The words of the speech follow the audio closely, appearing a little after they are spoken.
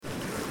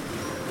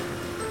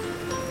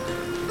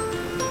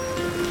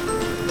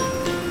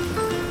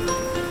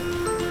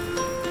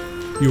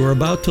You are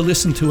about to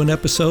listen to an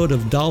episode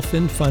of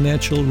Dolphin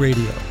Financial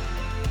Radio.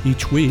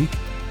 Each week,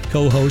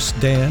 co-hosts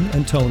Dan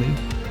and Tony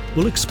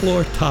will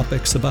explore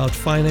topics about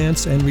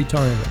finance and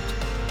retirement.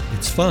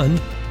 It's fun,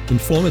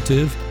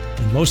 informative,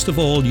 and most of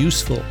all,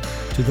 useful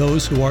to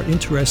those who are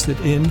interested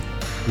in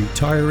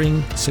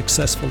retiring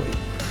successfully.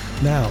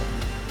 Now,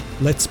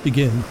 let's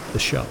begin the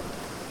show.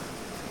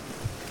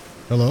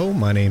 Hello,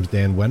 my name's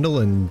Dan Wendell,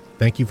 and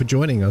thank you for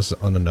joining us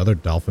on another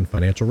Dolphin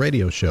Financial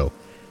Radio show.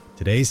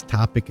 Today's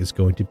topic is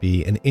going to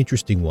be an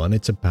interesting one.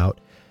 It's about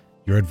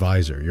your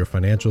advisor, your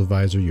financial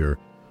advisor,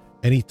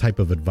 any type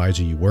of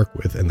advisor you work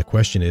with. And the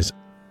question is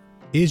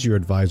your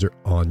advisor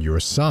on your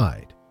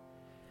side?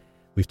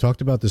 We've talked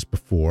about this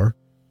before,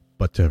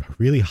 but to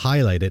really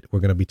highlight it,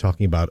 we're going to be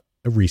talking about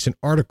a recent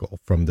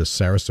article from the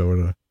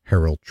Sarasota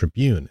Herald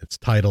Tribune. It's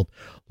titled,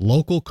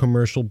 "Local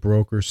Commercial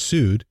Broker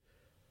Sued,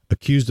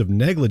 Accused of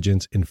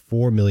Negligence in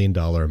 $4 million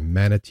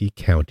Manatee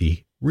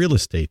County Real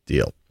Estate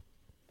Deal."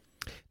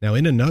 Now,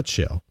 in a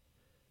nutshell,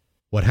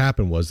 what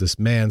happened was this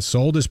man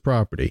sold his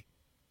property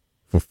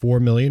for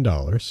 $4 million.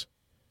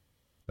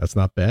 That's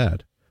not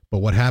bad. But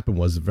what happened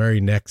was the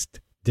very next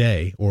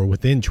day, or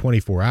within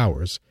 24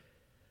 hours,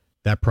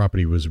 that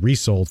property was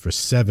resold for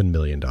 $7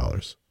 million.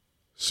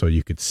 So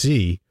you could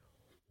see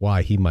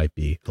why he might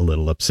be a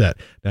little upset.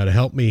 Now, to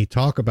help me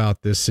talk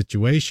about this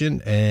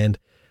situation and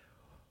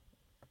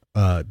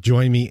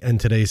join me in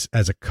today's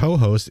as a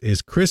co-host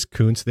is Chris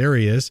Kuntz. There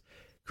he is.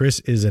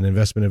 Chris is an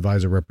investment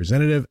advisor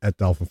representative at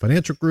Dolphin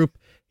Financial Group.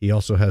 He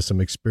also has some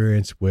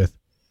experience with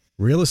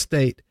real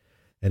estate,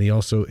 and he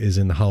also is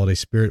in the holiday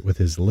spirit with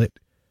his lit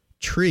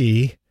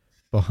tree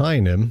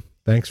behind him.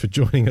 Thanks for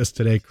joining us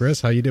today,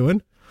 Chris. How you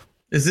doing?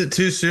 Is it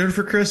too soon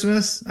for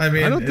Christmas? I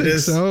mean, I don't think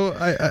so.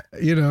 I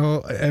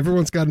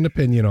everyone's got an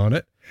opinion on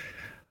it.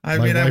 I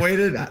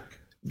waited.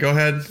 Go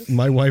ahead.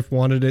 My wife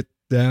wanted it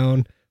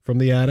down from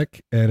the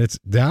attic, and it's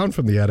down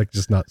from the attic,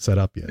 just not set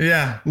up yet.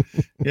 Yeah.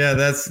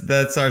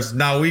 That's ours.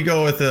 Now we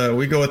go with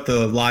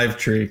the live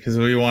tree because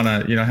we want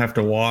to, have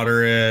to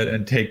water it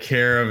and take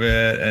care of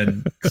it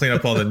and clean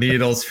up all the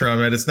needles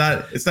from it. It's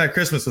not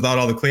Christmas without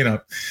all the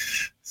cleanup.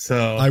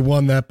 So I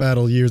won that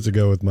battle years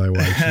ago with my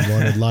wife. She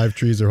wanted live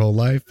trees her whole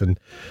life, and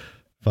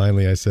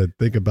finally I said,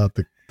 think about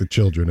the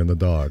children and the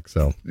dog.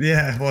 So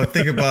yeah, well,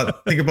 think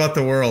about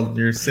the world.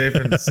 You're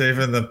saving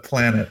the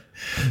planet.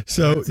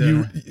 So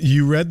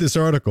you read this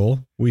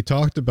article. We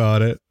talked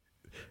about it.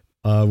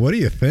 What do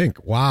you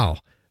think? Wow,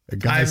 a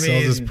guy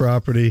sells his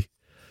property.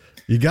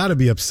 You got to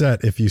be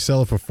upset if you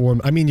sell it for $4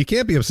 million. I mean, you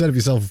can't be upset if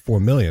you sell it for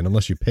 $4 million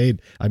unless you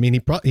paid. I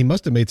mean, he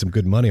must have made some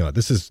good money on it.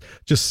 This is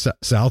just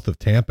south of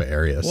Tampa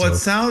area. Well,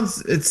 so.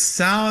 It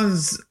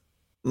sounds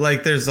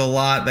like there's a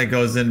lot that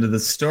goes into the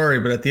story,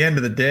 but at the end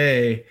of the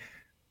day,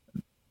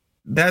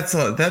 that's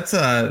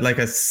a like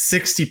a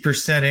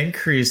 60%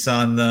 increase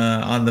on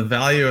the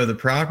value of the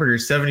property, or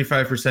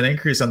 75%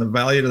 increase on the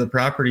value of the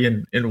property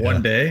in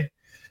one day.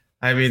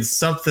 I mean,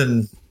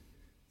 something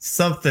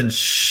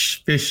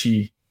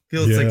fishy.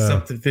 Feels like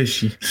something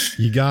fishy.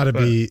 You gotta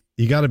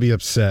be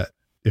upset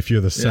if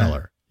you're the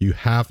seller. Yeah. You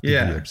have to be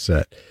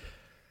upset.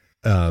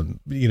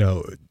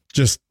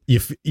 Just you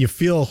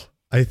feel.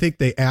 I think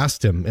they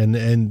asked him,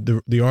 and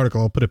the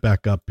article, I'll put it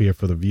back up here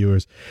for the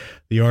viewers.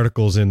 The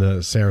article's in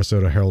the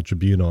Sarasota Herald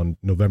Tribune on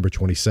November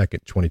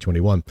 22nd,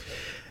 2021.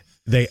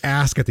 They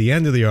ask at the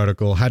end of the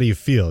article, how do you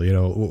feel?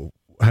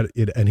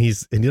 And he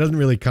doesn't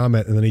really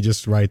comment, and then he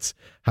just writes,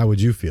 how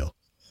would you feel?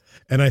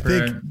 And I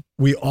think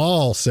we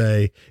all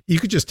say you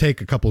could just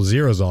take a couple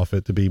zeros off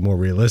it to be more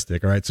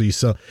realistic. All right. So you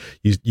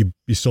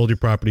sold your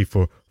property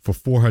for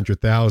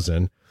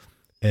 $400,000.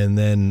 And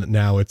then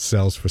now it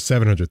sells for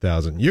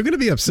 $700,000. You're going to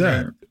be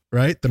upset,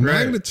 right? The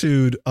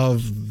magnitude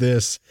of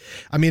this.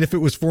 I mean, if it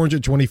was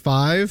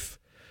 425,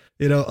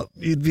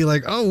 you'd be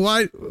like, oh,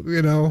 why,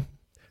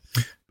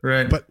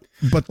 Right. But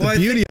the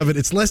beauty of it,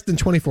 it's less than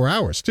 24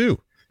 hours too.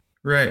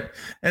 Right.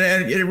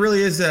 And it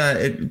really is.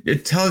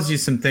 It tells you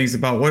some things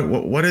about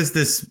what is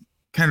this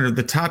kind of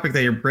the topic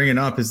that you're bringing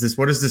up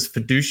what is this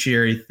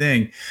fiduciary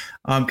thing?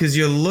 Because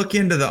you look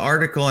into the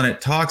article and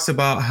it talks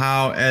about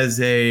how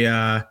as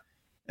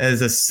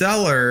a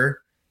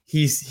seller,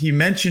 he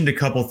mentioned a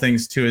couple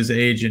things to his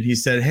agent. He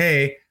said,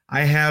 hey,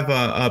 I have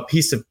a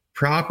piece of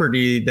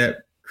property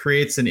that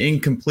creates an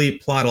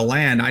incomplete plot of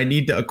land. I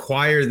need to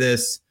acquire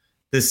this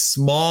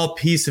small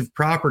piece of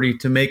property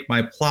to make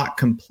my plot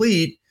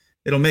complete.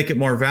 It'll make it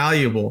more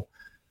valuable.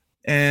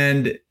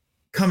 And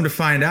come to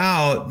find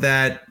out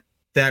that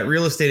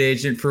real estate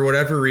agent, for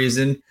whatever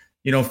reason,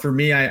 for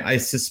me, I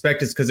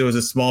suspect it's because it was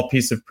a small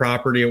piece of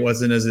property. It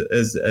wasn't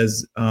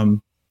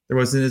there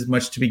wasn't as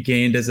much to be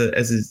gained as a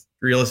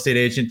real estate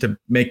agent to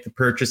make the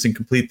purchase and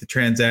complete the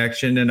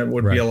transaction, and it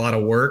would be a lot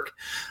of work.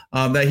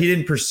 That he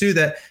didn't pursue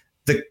that.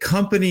 The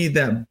company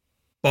that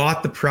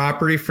bought the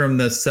property from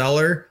the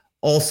seller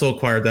also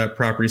acquired that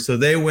property, so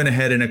they went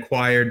ahead and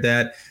acquired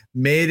that,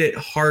 made it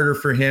harder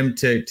for him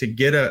to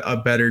get a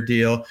better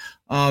deal.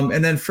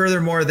 And then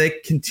furthermore, they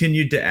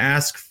continued to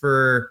ask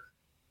for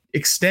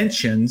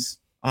extensions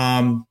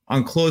on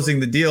closing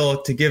the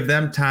deal to give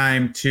them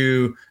time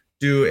to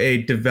do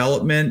a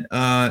development,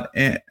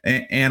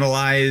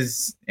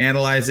 analyze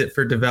it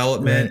for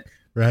development.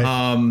 Right.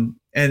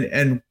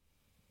 And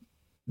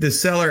the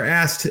seller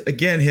asked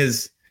again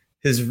his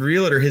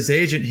realtor, his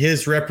agent,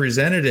 his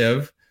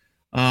representative,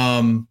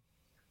 well,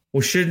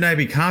 shouldn't I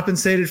be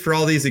compensated for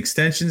all these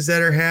extensions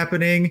that are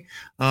happening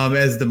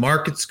as the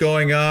market's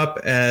going up,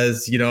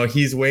 as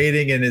he's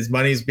waiting and his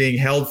money's being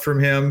held from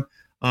him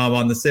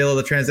on the sale of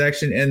the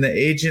transaction? And the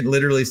agent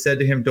literally said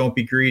to him, "Don't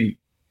be greedy."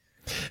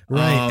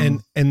 Right.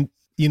 And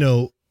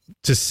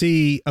to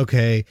see,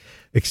 okay,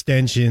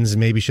 extensions,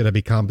 maybe should I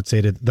be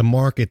compensated? The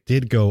market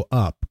did go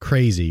up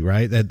crazy,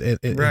 right?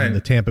 In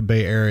the Tampa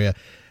Bay area,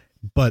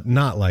 but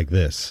not like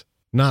this.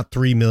 Not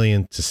 3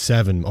 million to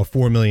 7 or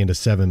 4 million to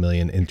 7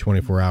 million in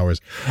 24 hours.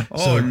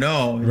 Oh,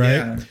 no. Right.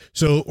 Yeah.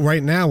 So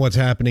right now what's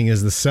happening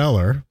is the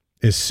seller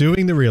is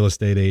suing the real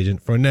estate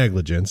agent for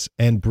negligence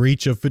and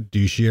breach of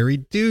fiduciary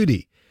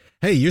duty.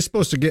 Hey, you're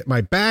supposed to get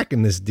my back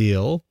in this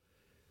deal.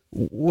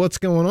 What's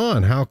going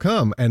on? How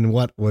come? And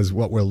what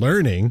we're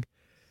learning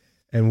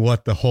and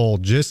what the whole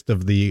gist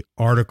of the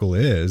article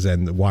is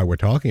and why we're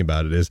talking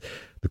about it is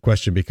the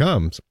question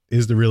becomes,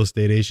 is the real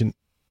estate agent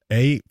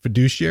a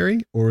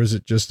fiduciary or is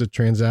it just a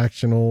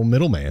transactional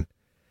middleman?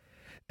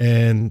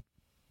 And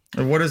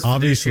what does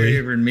fiduciary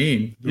even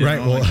mean? Right.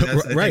 Well,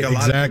 right. A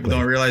lot of people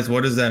don't realize,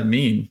 what does that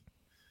mean?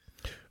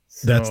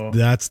 So.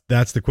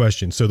 That's the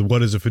question. So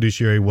what is a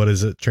fiduciary? What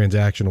is a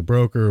transactional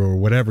broker or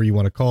whatever you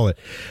want to call it?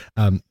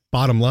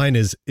 Bottom line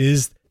is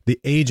the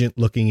agent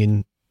looking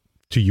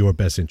into your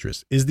best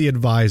interest? Is the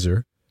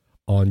advisor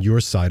on your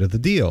side of the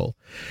deal?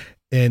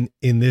 And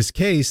in this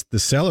case, the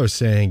seller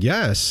saying,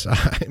 yes,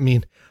 I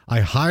mean, I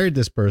hired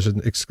this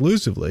person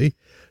exclusively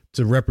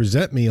to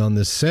represent me on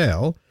this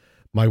sale.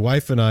 My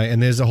wife and I,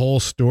 and there's a whole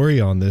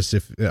story on this.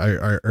 If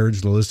I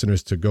urge the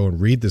listeners to go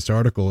and read this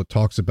article, it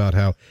talks about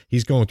how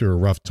he's going through a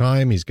rough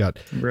time. He's got,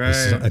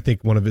 I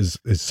think one of his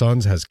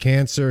sons has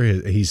cancer.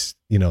 He's,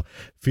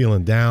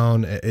 feeling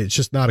down. It's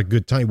just not a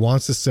good time. He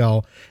wants to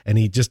sell and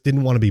he just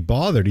didn't want to be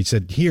bothered. He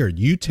said, here,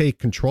 you take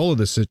control of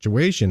the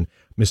situation,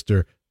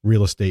 Mr.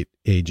 Real Estate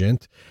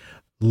Agent.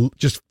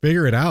 Just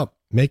figure it out,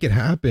 make it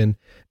happen.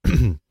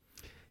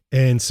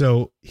 And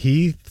so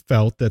he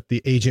felt that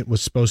the agent was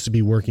supposed to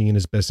be working in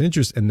his best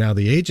interest. And now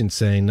the agent's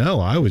saying, no,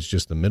 I was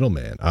just a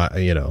middleman.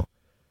 I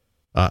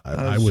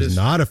was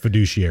not a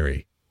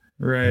fiduciary.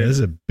 Right. And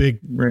there's a big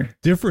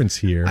difference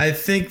here. I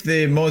think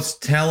the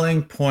most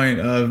telling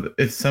point of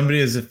if somebody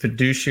is a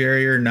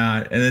fiduciary or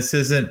not, and this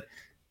isn't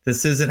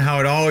how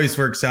it always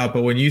works out,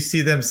 but when you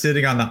see them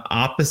sitting on the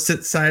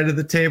opposite side of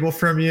the table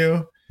from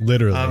you,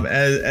 literally,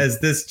 as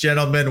this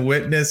gentleman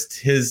witnessed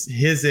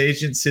his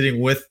agent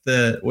sitting with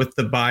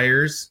the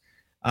buyers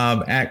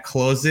at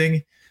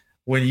closing,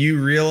 when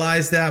you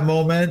realize that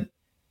moment,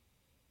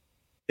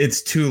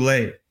 it's too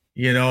late,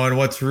 and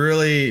what's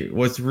really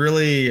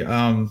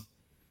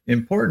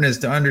important is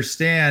to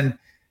understand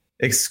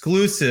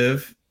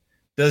exclusive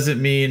doesn't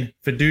mean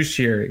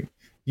fiduciary.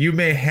 You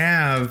may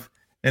have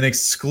an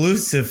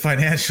exclusive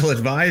financial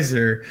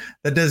advisor.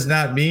 That does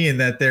not mean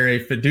that they're a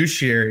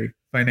fiduciary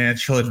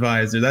financial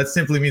advisor. That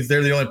simply means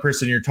they're the only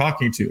person you're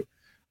talking to,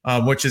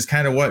 which is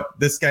kind of what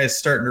this guy is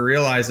starting to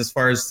realize as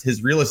far as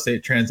his real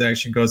estate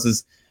transaction goes,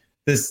 is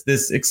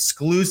this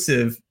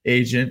exclusive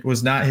agent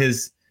was not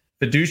his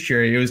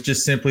fiduciary. It was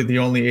just simply the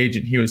only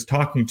agent he was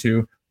talking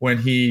to when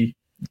he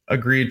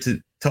agreed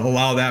to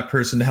allow that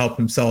person to help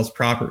him sell his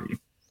property.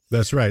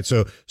 That's right.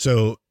 So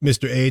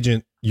Mr.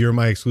 Agent, you're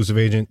my exclusive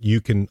agent.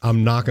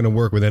 I'm not going to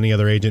work with any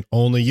other agent,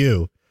 only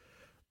you.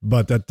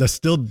 But that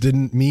still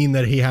didn't mean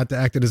that he had to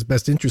act in his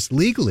best interest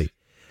legally,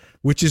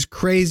 which is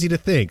crazy to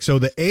think. So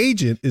the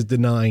agent is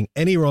denying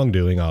any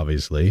wrongdoing,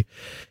 obviously.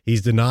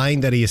 He's denying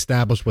that he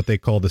established what they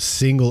call the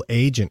single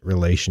agent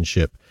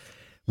relationship,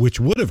 which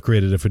would have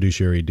created a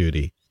fiduciary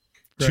duty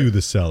to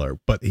the seller.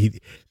 But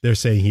they're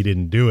saying he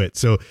didn't do it.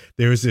 So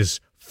there's this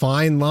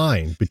fine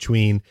line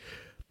between,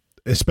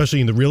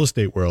 especially in the real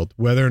estate world,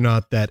 whether or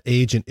not that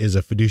agent is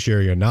a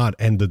fiduciary or not.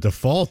 And the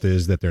default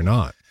is that they're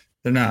not.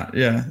 They're not,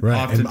 yeah.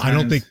 Right. And I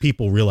don't think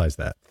people realize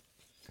that.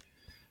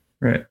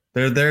 Right.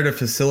 They're there to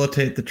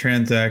facilitate the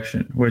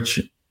transaction, which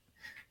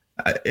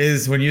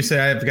is, when you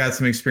say I've got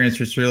some experience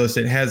with real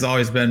estate, has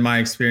always been my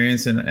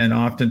experience. And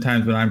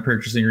oftentimes when I'm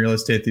purchasing real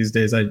estate these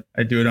days, I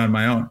do it on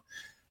my own.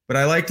 But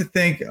I like to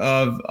think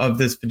of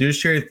this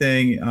fiduciary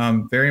thing,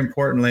 very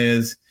importantly,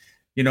 is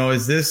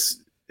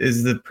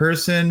the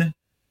person,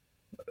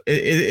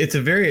 it's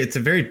a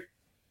very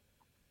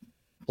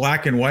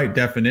black and white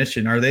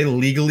definition. Are they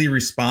legally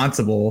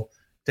responsible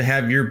to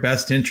have your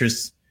best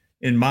interests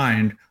in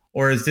mind,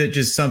 or is it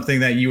just something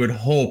that you would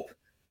hope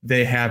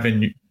they have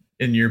in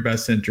your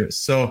best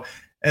interest? So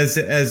as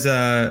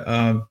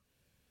an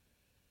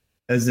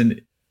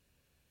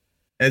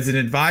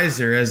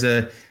advisor, as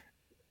an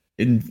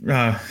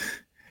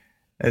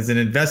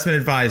investment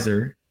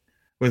advisor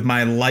with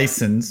my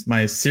license,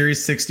 my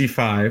Series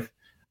 65,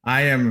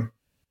 I am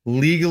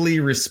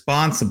legally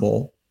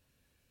responsible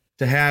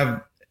to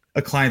have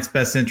a client's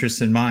best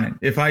interest in mind.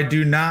 If I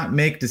do not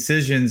make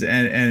decisions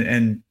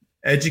and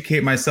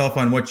educate myself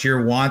on what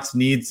your wants,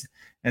 needs,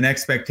 and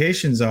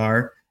expectations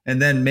are,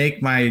 and then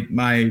make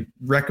my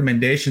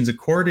recommendations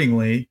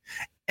accordingly,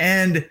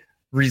 and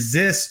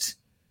resist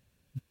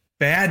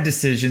bad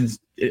decisions.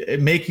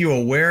 Make you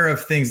aware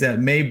of things that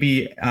may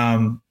be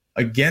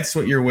against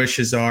what your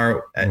wishes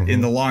are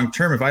in the long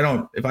term. If I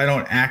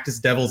don't act as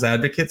devil's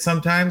advocate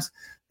sometimes,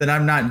 then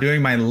I'm not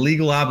doing my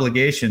legal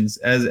obligations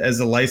as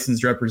a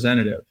licensed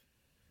representative.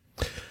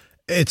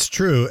 It's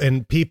true,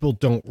 and people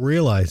don't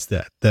realize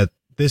that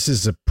this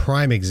is a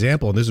prime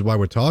example, and this is why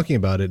we're talking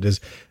about it.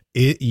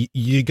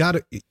 You got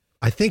to.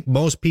 I think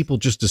most people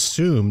just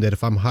assume that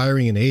if I'm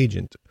hiring an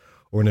agent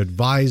or an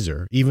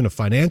advisor, even a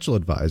financial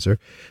advisor,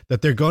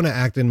 that they're going to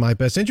act in my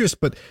best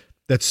interest. But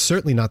that's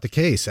certainly not the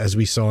case. As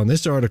we saw in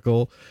this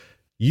article,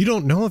 you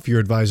don't know if your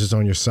advisor's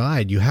on your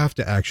side. You have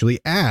to actually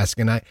ask.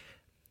 And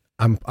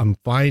I'm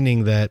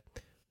finding that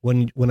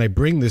when I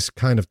bring this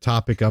kind of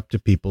topic up to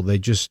people, they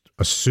just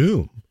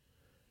assume,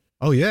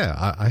 oh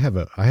yeah, I have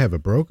a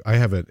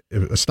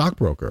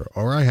stockbroker,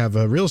 or I have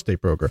a real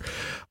estate broker,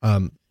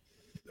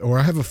 or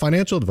I have a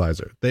financial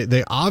advisor.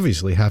 They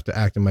obviously have to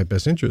act in my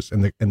best interest.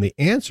 And the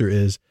answer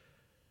is,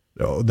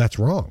 oh, that's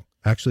wrong.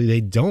 Actually,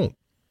 they don't.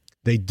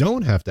 They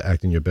don't have to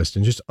act in your best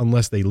interest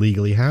unless they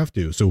legally have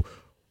to. So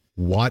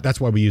that's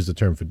why we use the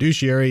term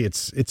fiduciary.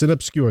 It's an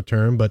obscure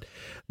term, but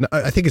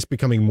I think it's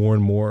becoming more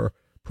and more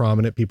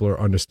prominent. People are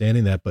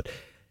understanding that. But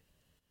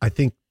I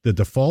think the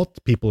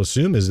default people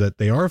assume is that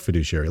they are a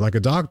fiduciary, like a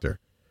doctor.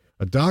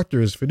 A doctor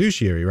is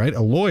fiduciary, right?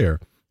 A lawyer.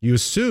 You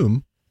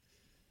assume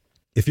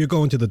if you're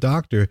going to the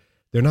doctor,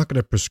 they're not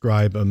going to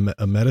prescribe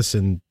a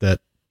medicine that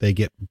they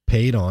get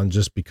paid on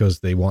just because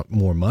they want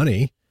more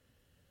money.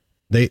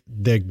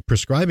 They're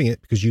prescribing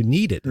it because you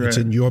need it. Right. It's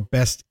in your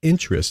best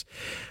interest.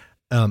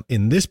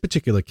 In this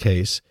particular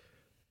case,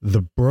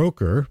 the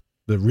broker,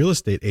 the real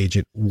estate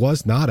agent,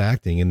 was not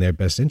acting in their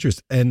best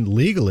interest, and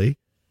legally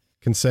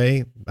can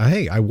say,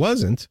 hey, I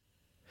wasn't.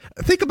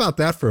 Think about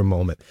that for a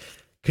moment.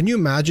 Can you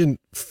imagine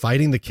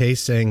fighting the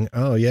case saying,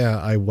 oh yeah,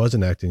 I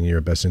wasn't acting in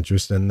your best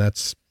interest, and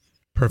that's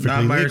perfectly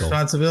not my legal.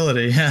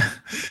 Responsibility. Yeah.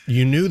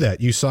 You knew that.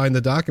 You signed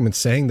the document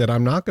saying that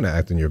I'm not going to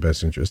act in your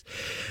best interest.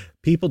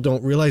 People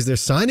don't realize they're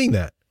signing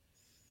that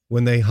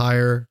when they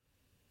hire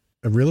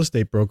a real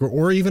estate broker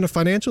or even a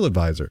financial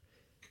advisor.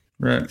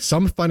 Right.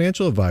 Some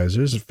financial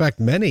advisors, in fact,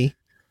 many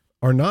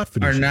are not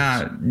fiduciaries. Are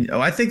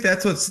not. I think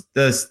that's what's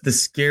the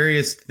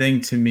scariest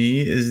thing to me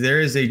is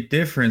there is a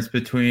difference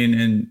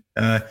between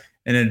an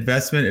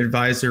investment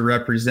advisor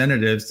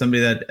representative,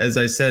 somebody that, as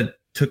I said,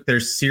 took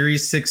their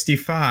Series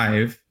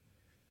 65.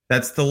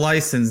 That's the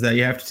license that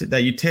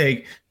you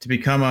take to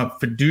become a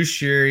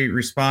fiduciary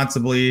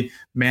responsibly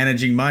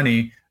managing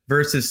money,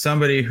 versus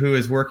somebody who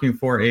is working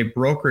for a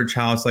brokerage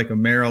house like a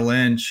Merrill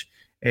Lynch,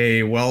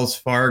 a Wells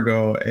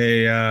Fargo,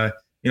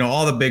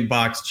 all the big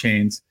box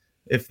chains.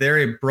 If they're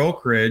a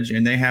brokerage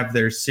and they have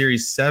their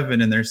Series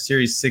 7 and their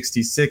Series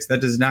 66,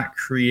 that does not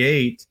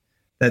create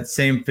that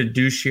same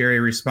fiduciary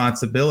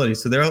responsibility.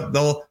 So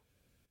they'll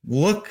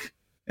look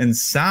and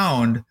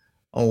sound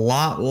a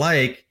lot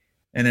like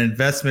an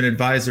investment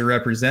advisor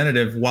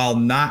representative while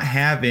not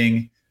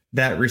having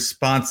that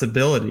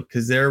responsibility,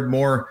 because they're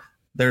more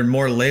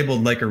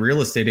labeled like a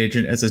real estate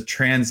agent as a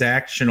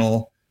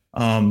transactional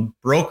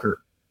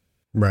broker,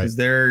 right? Because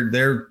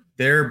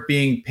they're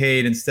being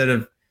paid, instead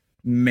of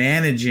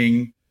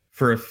managing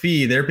for a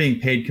fee, they're being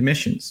paid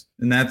commissions,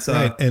 and that's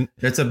right. And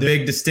that's a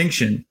big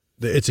distinction.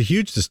 It's a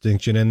huge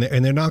distinction, and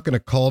they're not going to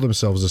call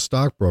themselves a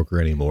stockbroker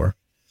anymore,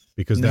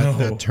 because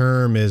that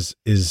term is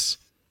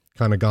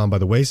kind of gone by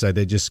the wayside.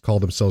 They just call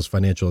themselves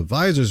financial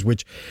advisors,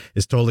 which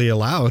is totally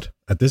allowed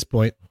at this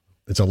point.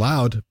 It's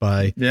allowed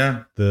by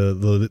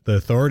the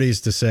authorities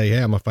to say,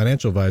 hey, I'm a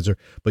financial advisor,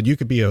 but you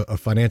could be a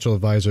financial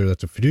advisor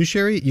that's a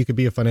fiduciary. You could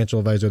be a financial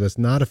advisor that's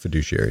not a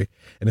fiduciary.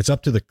 And it's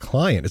up to the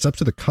client. It's up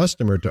to the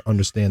customer to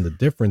understand the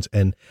difference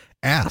and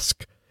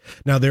ask.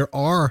 Now,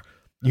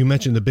 you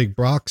mentioned the big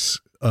box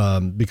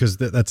because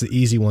that's the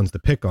easy ones to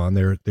pick on.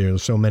 There are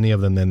so many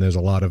of them, and there's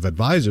a lot of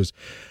advisors.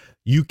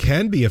 You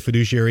can be a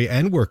fiduciary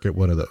and work at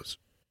one of those.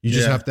 You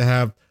just have to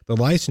have the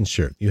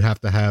licensure. You have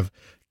to have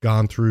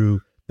gone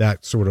through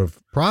that sort of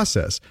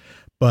process.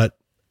 But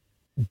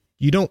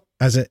you don't,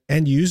 as an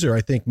end user,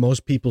 I think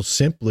most people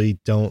simply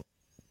don't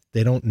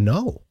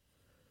know.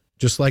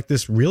 Just like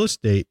this real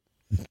estate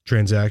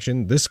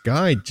transaction, this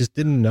guy just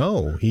didn't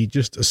know. He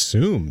just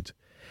assumed.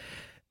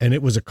 And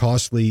it was a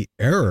costly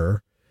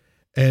error.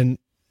 And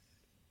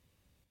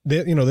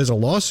there's a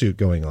lawsuit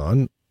going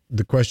on.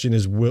 The question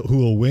is, who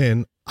will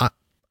win?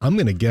 I'm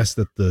going to guess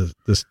that the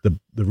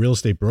real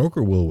estate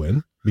broker will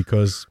win,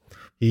 because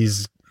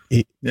he's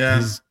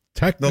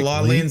technically, the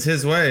law leans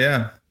his way.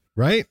 Yeah.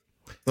 Right.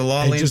 The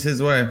law leans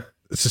his way.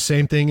 It's the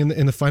same thing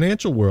in the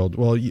financial world.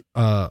 Well,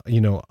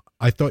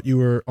 I thought you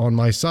were on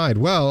my side.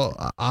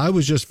 Well, I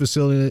was just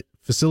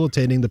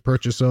facilitating the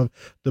purchase of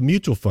the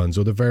mutual funds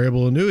or the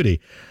variable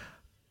annuity.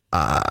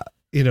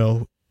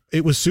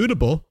 It was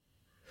suitable.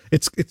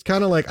 It's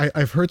kind of like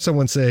I've heard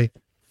someone say,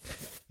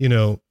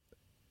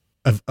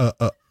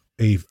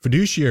 a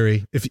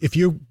fiduciary, if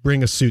you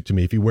bring a suit to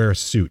me, if you wear a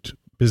suit,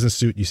 business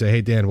suit, you say,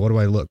 hey, Dan, how do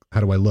I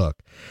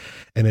look?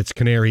 And it's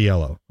canary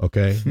yellow.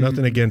 Okay.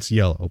 Nothing against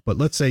yellow, but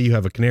let's say you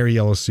have a canary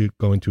yellow suit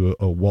going to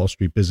a Wall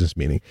Street business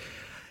meeting.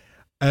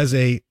 As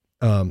a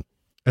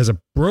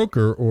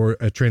broker or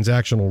a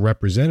transactional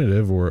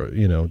representative, or,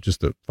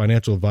 just a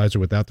financial advisor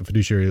without the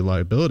fiduciary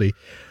liability,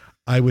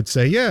 I would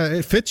say, yeah,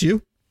 it fits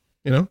you,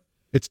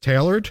 it's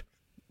tailored,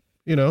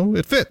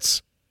 it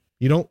fits.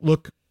 You don't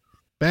look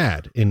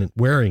bad in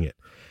wearing it.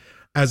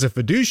 As a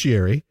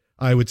fiduciary,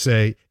 I would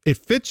say it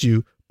fits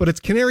you, but it's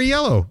canary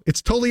yellow.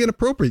 It's totally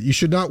inappropriate. You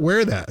should not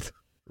wear that,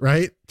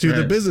 right? To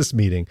the business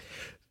meeting.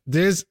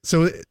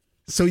 So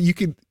you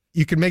can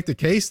make the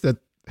case that,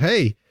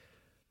 hey,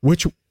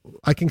 which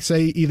I can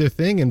say either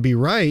thing and be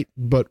right,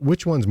 but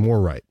which one's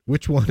more right?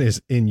 Which one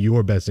is in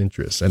your best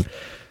interest? And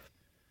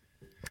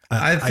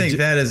I think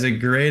that is a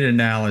great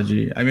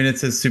analogy. I mean,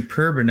 it's a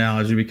superb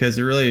analogy because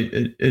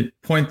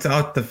it points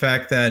out the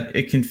fact that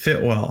it can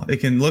fit well. It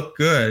can look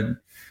good,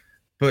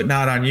 but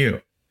not on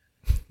you.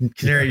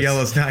 Canary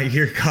yellow is not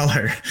your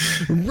color,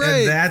 right?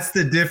 And that's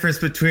the difference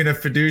between a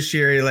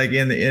fiduciary, like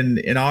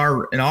in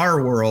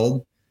our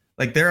world.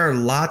 Like, there are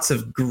lots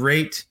of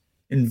great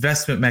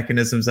investment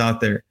mechanisms out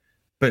there,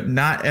 but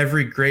not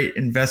every great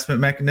investment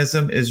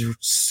mechanism is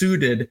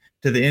suited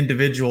to the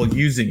individual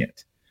using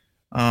it.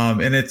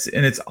 And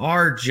it's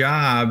our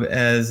job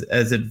as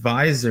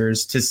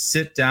advisors to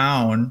sit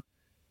down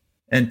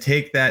and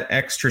take that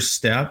extra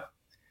step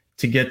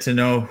to get to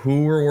know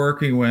who we're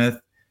working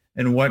with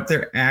and what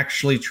they're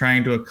actually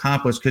trying to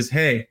accomplish. Because,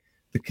 hey,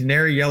 the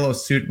canary yellow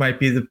suit might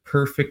be the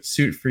perfect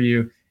suit for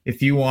you if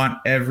you want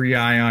every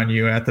eye on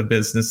you at the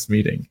business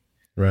meeting.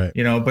 Right.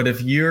 But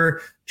if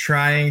you're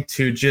trying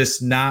to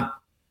just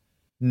not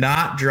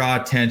draw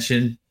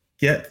attention,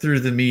 get through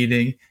the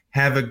meeting,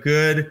 have a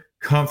good,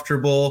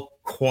 comfortable,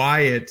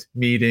 quiet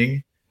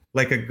meeting,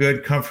 like a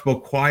good, comfortable,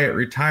 quiet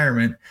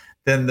retirement,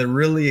 then the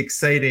really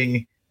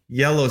exciting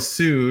yellow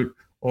suit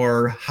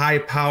or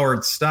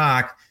high-powered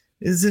stock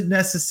isn't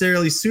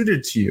necessarily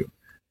suited to you.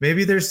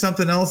 Maybe there's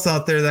something else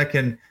out there that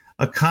can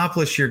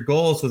accomplish your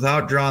goals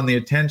without drawing the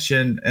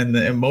attention and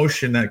the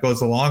emotion that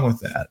goes along with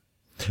that.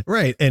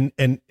 Right. And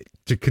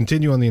to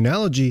continue on the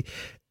analogy,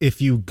 if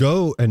you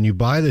go and you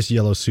buy this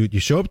yellow suit, you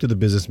show up to the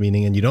business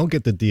meeting and you don't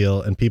get the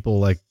deal and people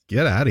like,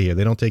 get out of here,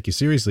 they don't take you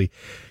seriously,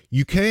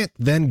 you can't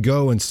then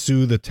go and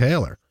sue the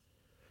tailor.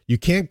 You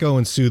can't go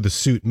and sue the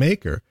suit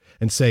maker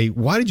and say,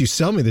 why did you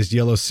sell me this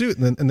yellow suit?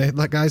 And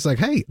the guy's like,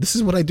 hey, this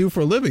is what I do for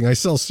a living. I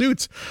sell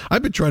suits.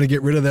 I've been trying to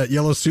get rid of that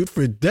yellow suit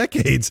for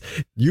decades.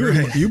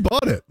 You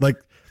bought it. Like,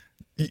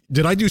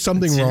 did I do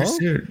something wrong?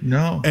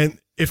 No. And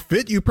it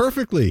fit you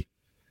perfectly.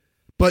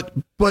 But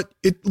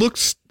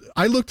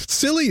I looked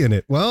silly in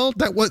it. Well,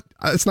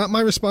 it's not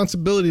my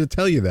responsibility to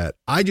tell you that.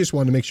 I just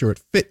want to make sure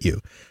it fit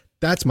you.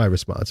 That's my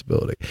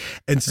responsibility.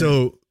 And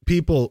so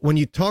people, when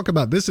you talk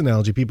about this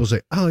analogy, people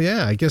say, oh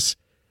yeah, I guess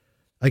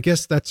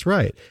that's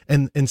right.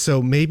 And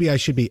so maybe I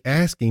should be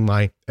asking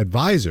my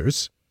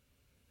advisors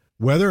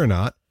whether or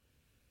not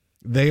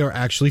they are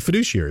actually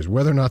fiduciaries,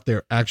 whether or not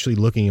they're actually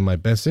looking in my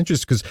best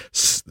interest,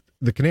 because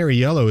the canary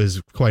yellow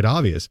is quite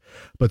obvious,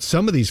 but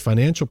some of these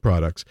financial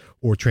products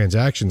or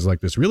transactions like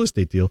this real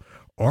estate deal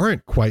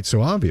aren't quite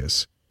so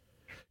obvious.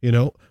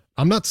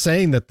 I'm not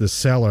saying that the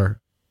seller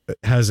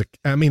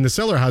the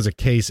seller has a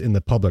case in the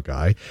public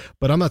eye,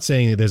 but I'm not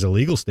saying that there's a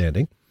legal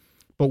standing.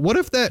 But what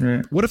if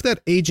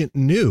that agent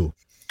knew?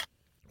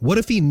 What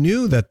if he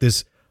knew that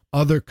this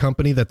other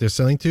company that they're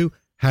selling to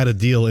had a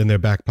deal in their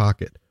back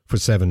pocket for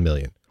 $7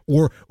 million,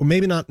 or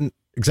maybe not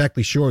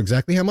exactly sure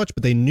exactly how much,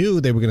 but they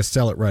knew they were going to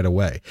sell it right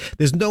away?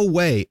 There's no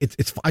way.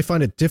 I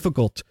find it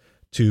difficult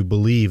to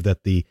believe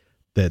that the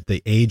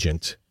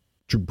agent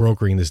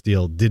brokering this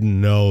deal didn't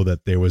know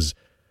that there was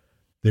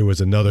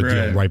another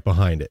deal right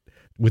behind it.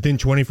 Within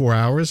 24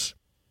 hours,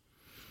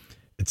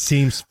 it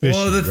seems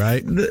fishy,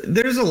 right?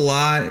 There's a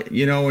lot,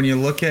 when you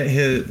look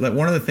at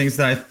one of the things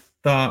that I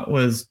thought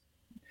was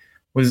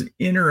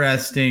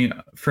interesting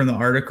from the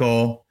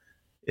article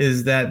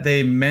is that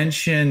they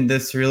mentioned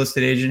this real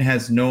estate agent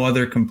has no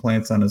other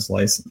complaints on his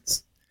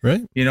license.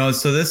 Right.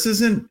 So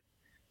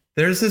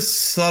there's a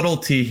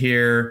subtlety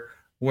here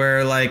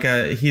where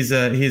he's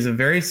a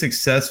very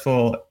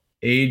successful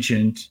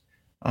agent,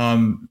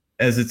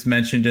 as it's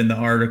mentioned in the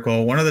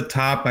article. One of the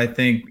top, I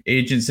think,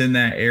 agents in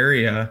that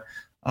area,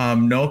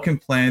 no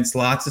complaints,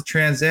 lots of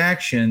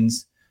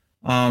transactions.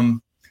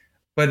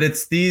 But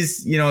it's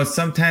these,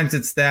 sometimes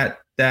it's that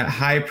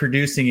high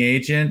producing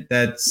agent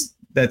that's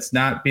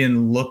not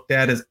being looked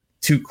at as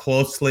too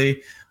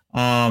closely.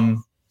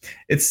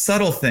 It's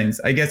subtle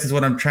things, I guess is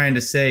what I'm trying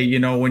to say.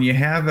 When you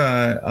have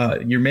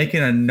you're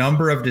making a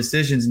number of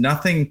decisions,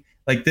 nothing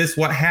like this.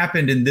 What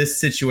happened in this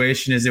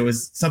situation is it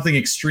was something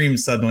extreme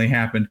suddenly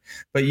happened.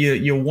 But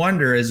you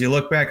wonder as you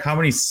look back how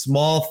many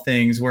small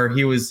things where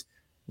he was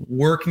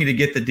working to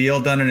get the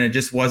deal done and it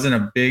just wasn't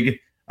a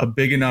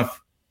big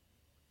enough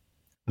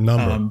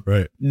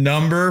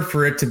number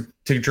for it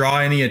to draw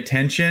any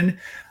attention.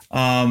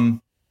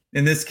 In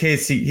this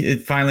case,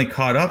 it finally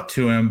caught up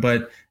to him.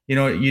 But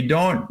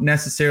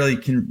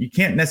you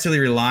can't necessarily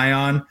rely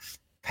on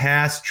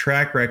past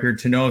track record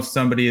to know if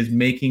somebody is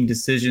making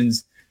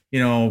decisions,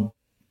 in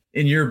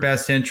your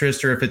best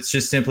interest, or if it's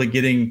just simply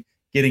getting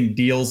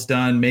deals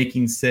done,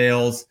 making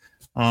sales,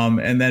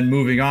 and then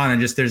moving on, and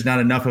just there's not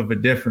enough of a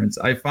difference.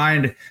 I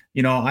find,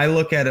 I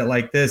look at it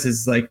like this: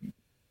 is like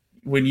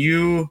when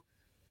you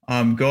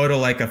go to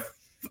like a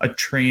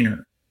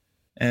trainer,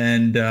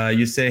 and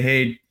you say,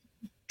 "Hey,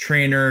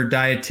 trainer,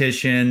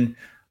 dietitian,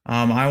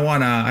 I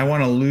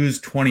wanna lose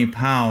 20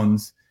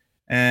 pounds,"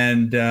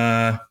 and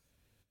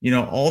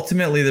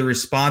ultimately the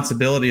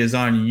responsibility is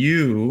on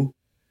you,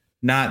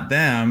 not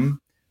them,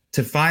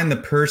 to find the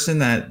person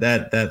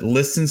that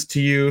listens to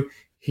you,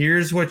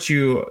 here's what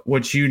you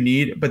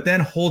need, but then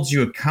holds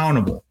you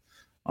accountable.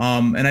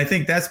 And I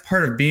think that's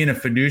part of being a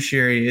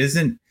fiduciary.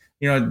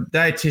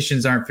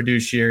 Dietitians aren't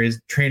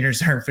fiduciaries,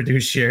 trainers aren't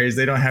fiduciaries.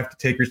 They don't have to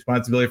take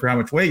responsibility for how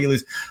much weight you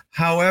lose.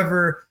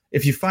 However,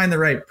 if you find the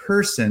right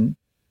person,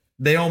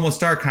 they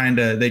almost are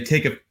they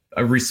take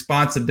a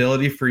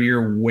responsibility for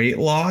your weight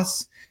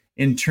loss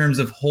in terms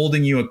of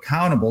holding you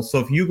accountable. So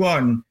if you go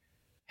out and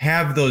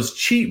have those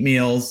cheat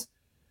meals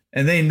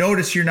and they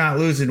notice you're not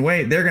losing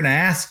weight, they're going to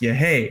ask you,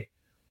 "Hey,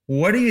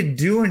 what are you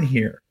doing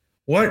here?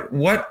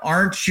 How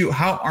aren't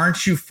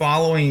you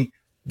following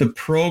the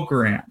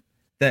program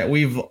that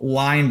we've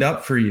lined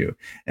up for you?"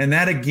 And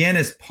that again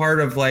is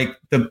part of like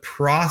the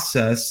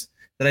process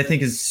that I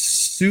think is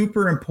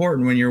super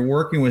important when you're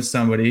working with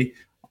somebody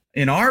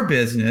in our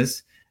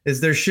business,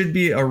 is there should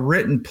be a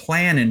written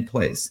plan in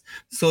place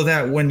so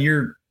that when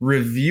you're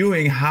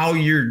reviewing how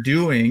you're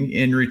doing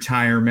in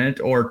retirement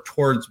or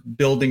towards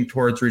building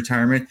towards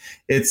retirement,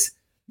 it's,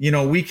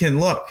 we can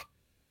look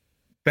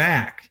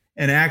back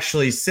and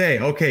actually say,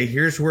 okay,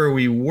 here's where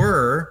we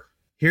were.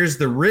 Here's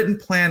the written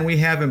plan we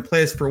have in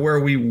place for where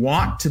we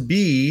want to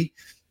be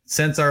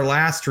since our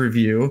last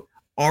review.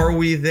 Are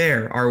we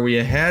there? Are we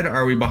ahead?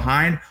 Are we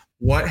behind?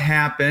 What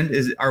happened?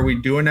 Are we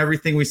doing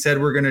everything we said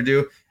we're going to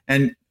do?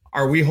 And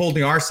are we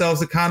holding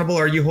ourselves accountable?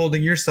 Are you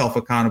holding yourself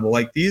accountable?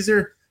 Like, these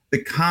are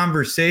the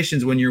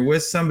conversations when you're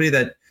with somebody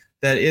that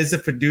is a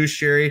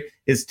fiduciary,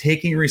 is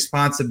taking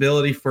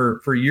responsibility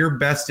for your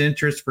best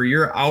interest, for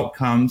your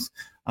outcomes.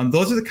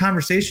 Those are the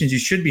conversations you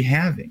should be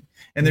having,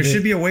 and there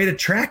should be a way to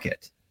track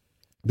it.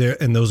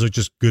 And those are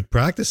just good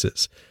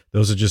practices.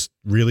 Those are just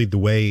really the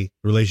way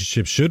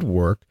relationships should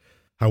work.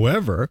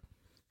 However,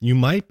 you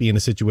might be in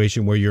a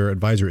situation where your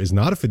advisor is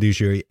not a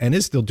fiduciary and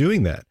is still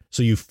doing that.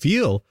 So you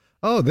feel,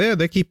 oh,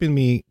 they're keeping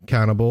me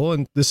accountable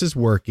and this is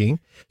working.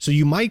 So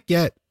you might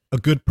get a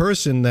good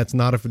person that's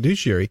not a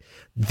fiduciary.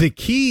 The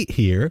key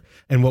here,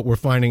 and what we're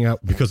finding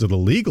out because of the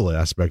legal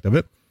aspect of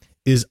it,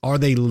 is, are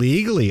they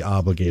legally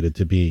obligated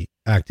to be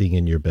acting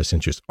in your best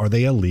interest? Are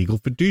they a legal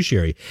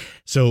fiduciary?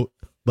 So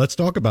let's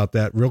talk about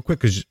that real quick,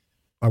 because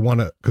I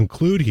want to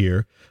conclude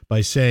here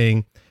by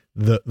saying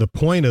the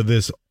point of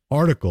this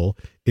article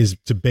is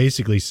to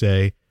basically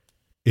say,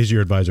 is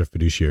your advisor a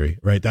fiduciary,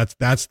 right?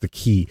 That's the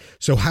key.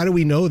 So how do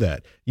we know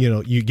that?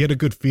 You get a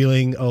good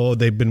feeling, oh,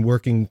 I've been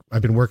working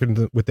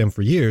with them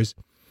for years.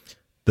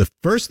 The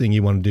first thing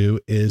you want to do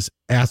is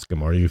ask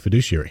them, are you a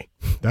fiduciary?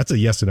 That's a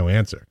yes or no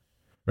answer,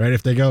 right?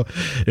 If they go,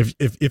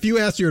 if you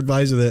ask your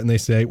advisor that and they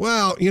say,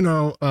 well,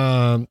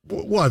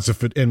 what's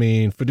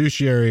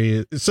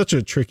fiduciary is such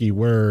a tricky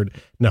word.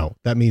 No,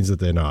 that means that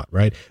they're not,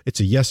 right?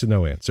 It's a yes or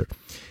no answer.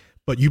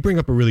 But you bring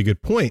up a really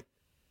good point.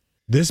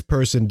 This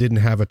person didn't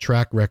have a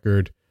track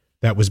record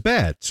that was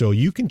bad. So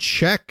you can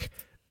check,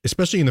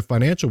 especially in the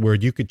financial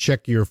world, you could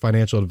check your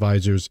financial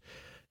advisor's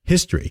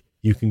history.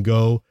 You can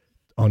go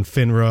on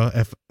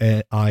FINRA,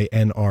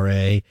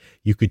 FINRA.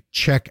 You could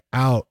check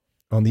out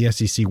on the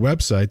SEC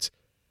websites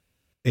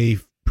a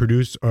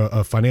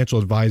financial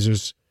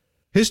advisor's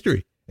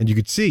history, and you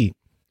could see,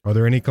 are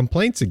there any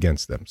complaints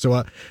against them?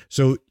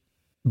 So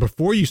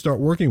before you start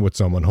working with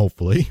someone,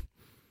 hopefully,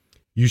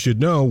 you should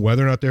know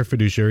whether or not they're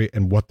fiduciary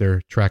and what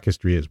their track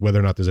history is, whether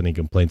or not there's any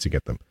complaints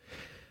against them.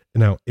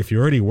 Now, if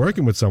you're already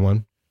working with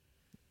someone,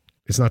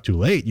 it's not too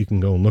late. You can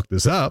go and look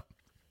this up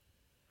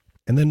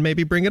and then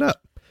maybe bring it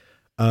up.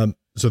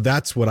 So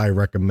that's what I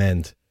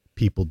recommend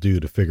people do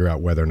to figure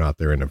out whether or not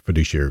they're in a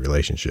fiduciary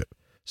relationship.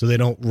 So they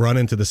don't run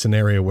into the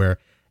scenario where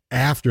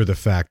after the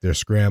fact, they're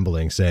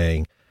scrambling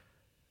saying,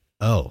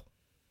 oh,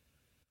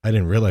 I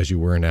didn't realize you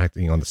weren't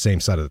acting on the same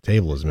side of the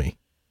table as me.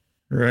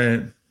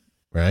 Right.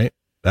 Right.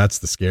 That's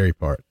the scary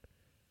part.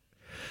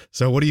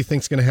 So what do you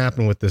think is going to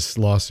happen with this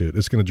lawsuit?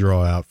 It's going to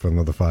draw out for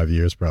another 5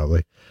 years,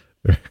 probably.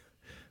 Right?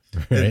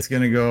 It's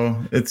going to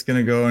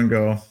go and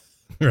go.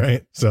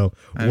 Right. So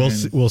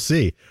we'll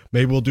see.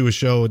 Maybe we'll do a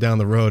show down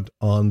the road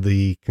on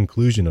the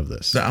conclusion of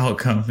this. The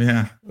outcome.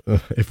 Yeah.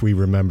 If we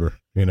remember,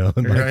 it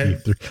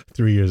might be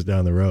 3 years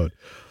down the road.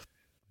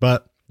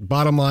 But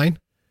bottom line,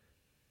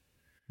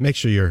 make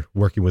sure you're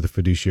working with a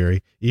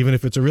fiduciary, even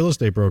if it's a real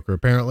estate broker.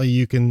 Apparently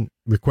you can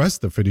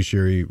request the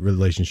fiduciary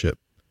relationship,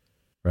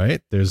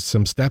 right? There's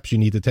some steps you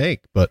need to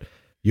take, but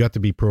you have to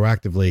be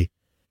proactively.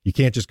 You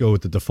can't just go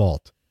with the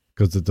default,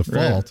 because the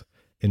default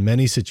in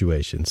many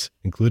situations,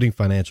 including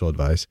financial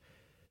advice,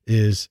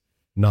 is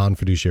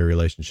non-fiduciary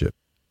relationship.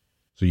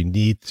 So you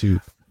need to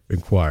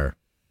inquire.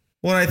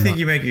 Well, I think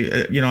you make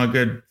a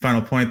good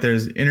final point there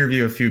is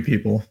interview a few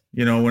people.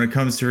 When it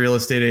comes to real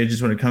estate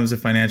agents, when it comes to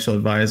financial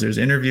advisors,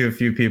 interview a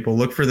few people,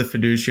 look for the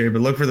fiduciary,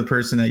 but look for the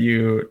person that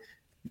you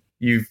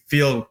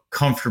feel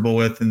comfortable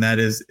with and that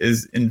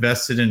is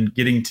invested in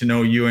getting to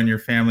know you and your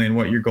family and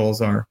what your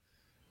goals are.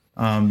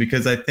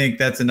 Because I think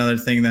that's another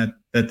thing that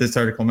this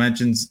article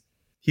mentions.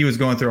 He was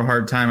going through a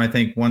hard time. I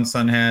think one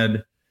son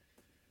had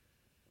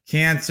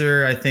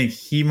cancer. I think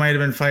he might have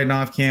been fighting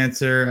off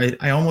cancer.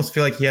 I almost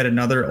feel like he had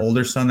another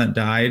older son that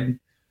died.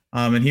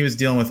 And he was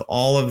dealing with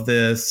all of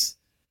this.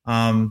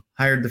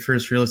 Hired the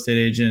first real estate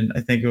agent.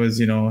 I think it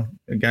was, a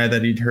guy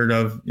that he'd heard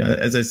of.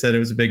 As I said, it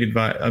was a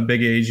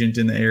big agent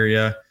in the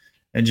area,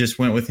 and just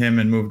went with him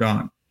and moved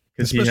on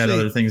because he had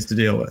other things to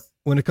deal with.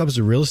 When it comes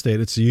to real estate,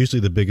 it's usually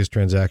the biggest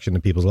transaction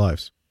in people's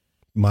lives,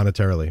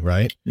 monetarily,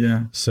 right?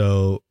 Yeah.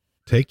 So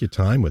take your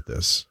time with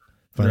this.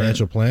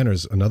 Financial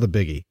planners, another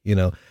biggie.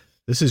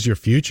 This is your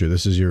future.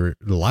 This is your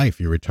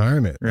life, your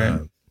retirement.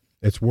 Right.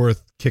 It's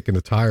worth kicking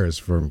the tires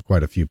for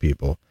quite a few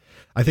people.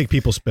 I think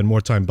people spend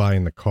more time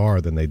buying the car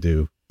than they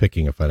do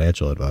picking a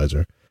financial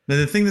advisor. Now,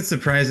 the thing that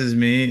surprises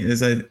me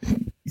is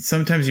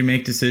sometimes you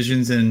make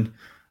decisions, and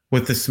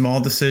with the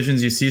small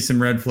decisions, you see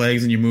some red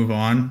flags and you move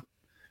on.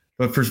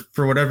 But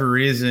for whatever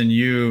reason,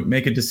 you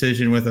make a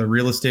decision with a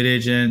real estate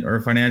agent or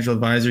a financial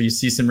advisor, you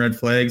see some red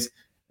flags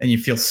and you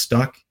feel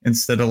stuck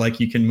instead of like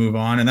you can move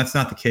on. And that's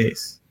not the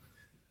case.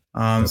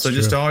 So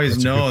just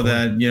always know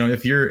that,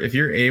 if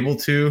you're able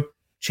to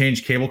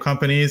change cable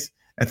companies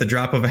at the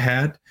drop of a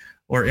hat,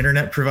 or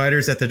internet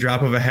providers at the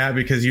drop of a hat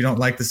because you don't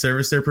like the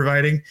service they're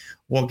providing,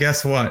 well,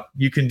 guess what?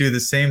 You can do the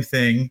same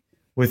thing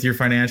with your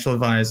financial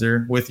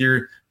advisor, with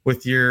your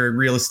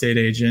real estate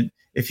agent.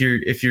 If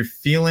you're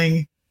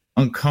feeling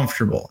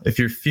uncomfortable, if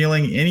you're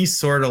feeling any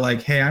sort of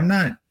like, hey, I'm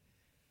not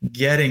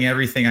getting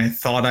everything I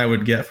thought I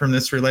would get from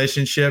this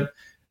relationship,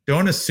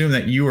 don't assume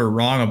that you were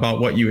wrong about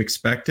what you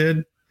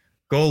expected.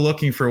 Go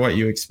looking for what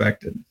you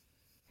expected.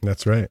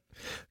 That's right.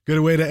 Good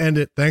way to end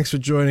it. Thanks for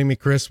joining me,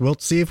 Chris. We'll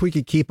see if we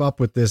can keep up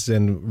with this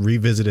and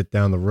revisit it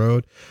down the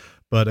road.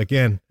 But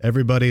again,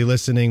 everybody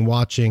listening,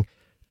 watching,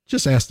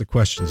 just ask the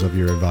questions of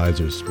your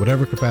advisors,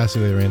 whatever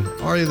capacity they're in.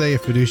 Are they a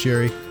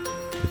fiduciary?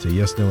 It's a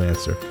yes/no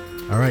answer.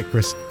 All right,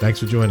 Chris, thanks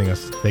for joining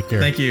us. Take care.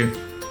 Thank you.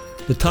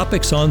 The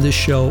topics on this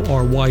show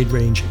are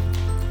wide-ranging,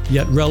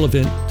 yet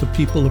relevant to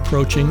people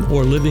approaching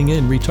or living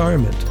in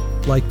retirement,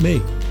 like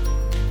me.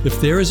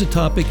 If there is a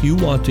topic you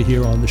want to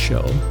hear on the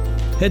show,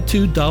 head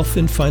to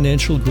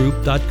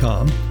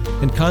dolphinfinancialgroup.com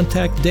and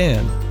contact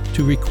Dan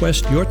to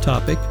request your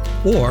topic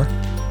or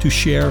to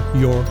share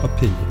your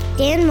opinion.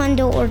 Dan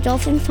Mundo or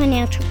Dolphin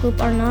Financial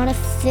Group are not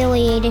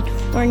affiliated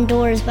or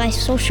endorsed by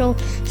Social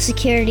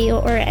Security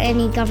or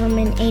any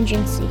government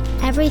agency.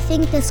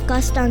 Everything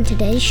discussed on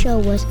today's show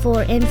was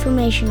for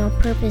informational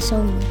purpose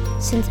only.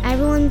 Since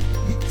everyone's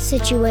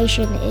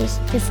situation is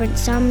different,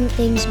 some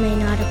things may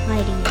not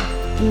apply to you.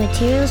 The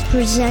materials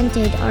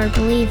presented are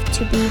believed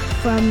to be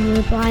from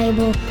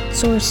reliable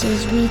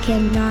sources. We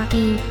cannot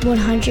be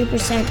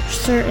 100%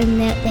 certain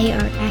that they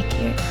are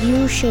accurate.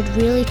 You should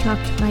really talk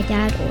to my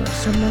dad or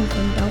someone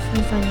from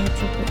Dolphin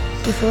Financial Group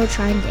before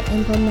trying to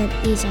implement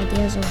these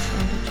ideas or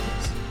strategies.